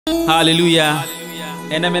Hallelujah.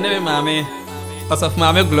 And I'm a mammy,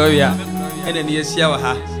 Osofobaa Gloria, and then yes,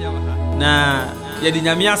 Yawaha. Now,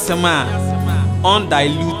 Yadinamia Sama,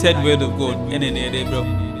 undiluted word of God, and then they bro.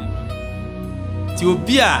 To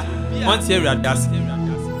be a once here at das.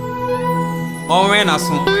 Or when I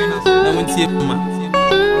saw, I won't see him.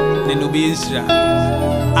 Then obey Israel.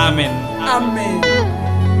 Amen. Amen.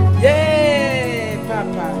 Yeah,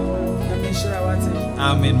 Papa. I'm sure I want it.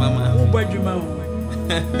 Amen, Mama. Who bought your mouth?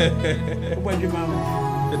 Who bought your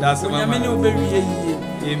mouth? That's what I'm saying.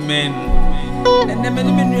 Amen. And the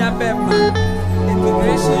many men you have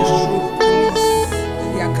immigration through police,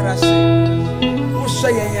 they are crashing. Who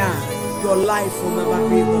say your life will never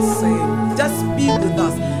be the same. Just be with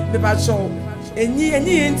us. Maybe show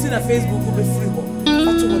any into the Facebook will be free.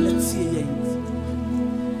 What you want to see?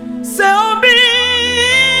 So be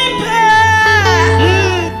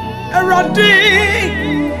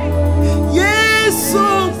Yesu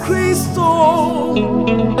Christo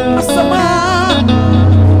Asama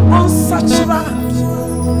on Sachra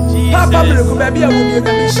Papa Blue baby I will be a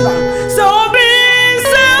Mishra so be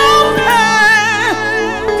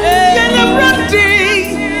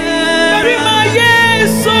Berimah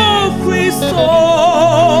Yesu Christo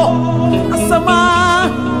Asama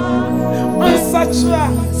on Sachra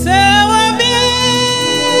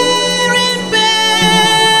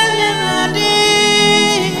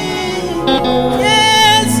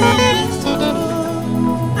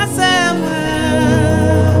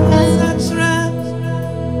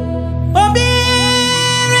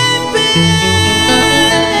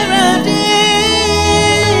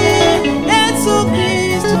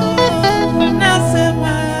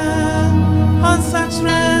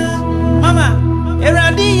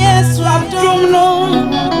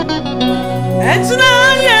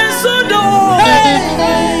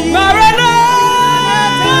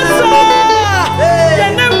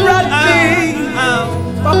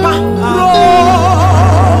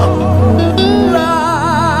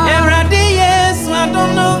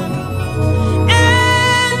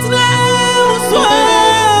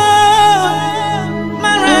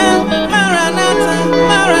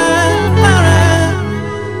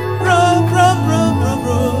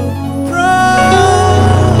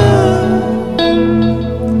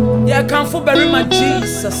Berimah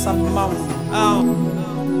Jesus and Mount.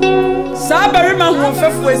 Sa Berimah who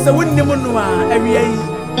faithful is a winning monua every year.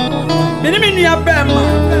 Berimah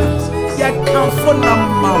Berimah, ya can for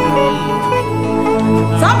Namma.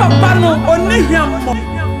 Saba Pano only him.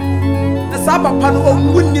 The Saba Pano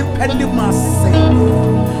on winning penny mass.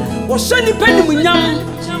 Was shiny penny with young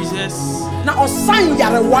Jesus. Now, sign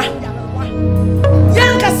Yarawa.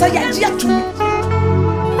 Yanka say yet to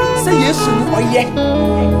say yes or yet.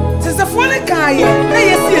 Since the funny guy, I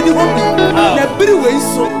see any woman, the pretty way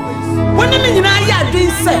so. When the men I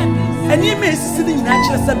didn't say, and you may see the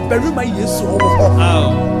natural said, Berimah Yesu.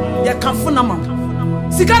 Oh, ya come for Nama.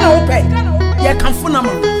 Sigana open, ya come for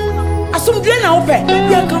Nama. Asum Dina open,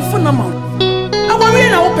 ya come for Nama.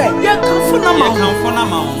 Awariana open, ya come for Nama. Come for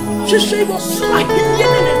Nama. She was like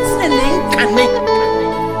him, and can make.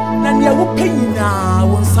 Then you will pay now,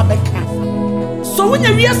 one Sabeka. So when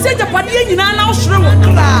you say the party in our shrimp,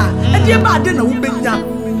 and you bad dinner will be young.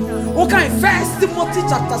 Okay, First Timothy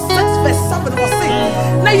chapter 6, verse 7 was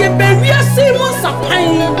saying, now you baby, I see once a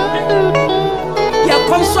pine. You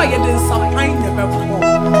come so you didn't suppine never before.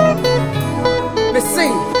 They say,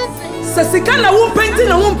 Sakana won't paint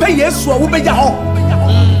in a won't pay yes, or will be your home.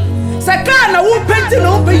 Sakana won't paint in a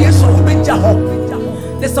won't pay yes, or will be your home.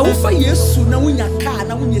 There's a for yes, now when your car,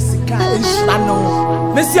 now when you see car, and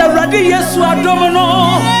Shano. Monsieur Radi, yes, you are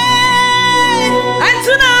domino. And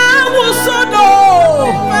tonight was so do.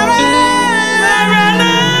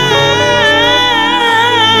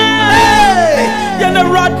 You're the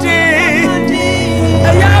Radi, I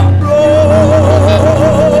am bro.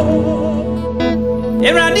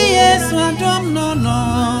 Radi, yes, you are domino.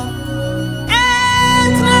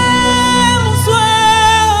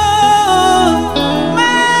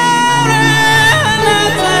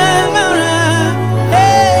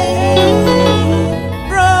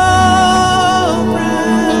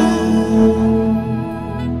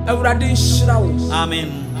 Amen.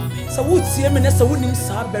 So would see him and as a winning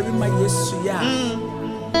sir, Berimah Yesu ya.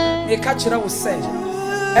 A catcher will say,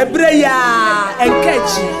 Ebreya and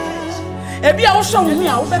catchy. Ebi also me,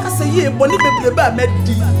 I'll make us a year, Bonnie Beba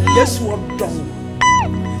Meddi, yes, you are done.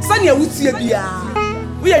 Sanya would see a beer.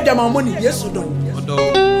 We are my money, yes, you don't.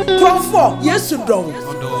 Come for, yes, you don't.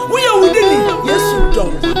 We are within it, yes, you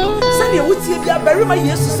don't. Sanya would see a beer, Berimah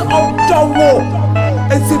Yesu, all dog war.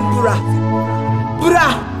 And say,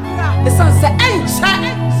 Bra. The son said, "Ain't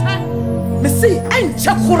see and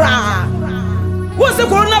chakura. What's the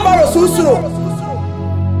coronavirus?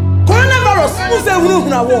 Coronavirus was a room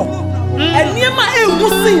war. And near my air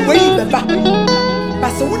was sing way back.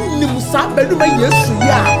 But so wouldn't you stop by yes,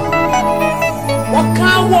 what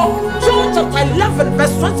can walk? John chapter 11,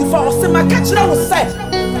 verse 24. Say my catcher was said.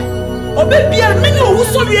 Obey a many who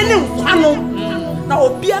saw you in now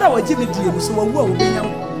Obiara was Jimmy Deal, so a woman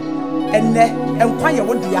and then Quire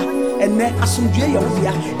Wodia, and then Asumdia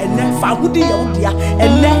Yodia, and then Fagudi Yodia,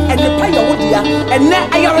 and then the Paya Wodia, and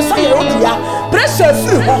then Ayarasaya Wodia, pressure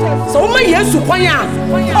through her, so my years to Quaya.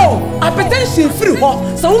 Oh, hypertension through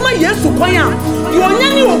her, so my years to Quaya. You are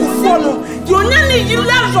nanny will follow, your nanny, you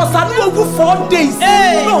left us and will 4 days.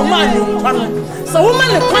 No man, you come. So woman,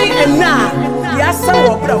 the Quay and now. Yes, I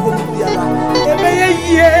will bring every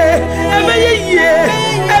year, every year,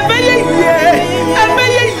 every year, every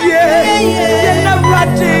year, every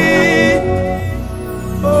year,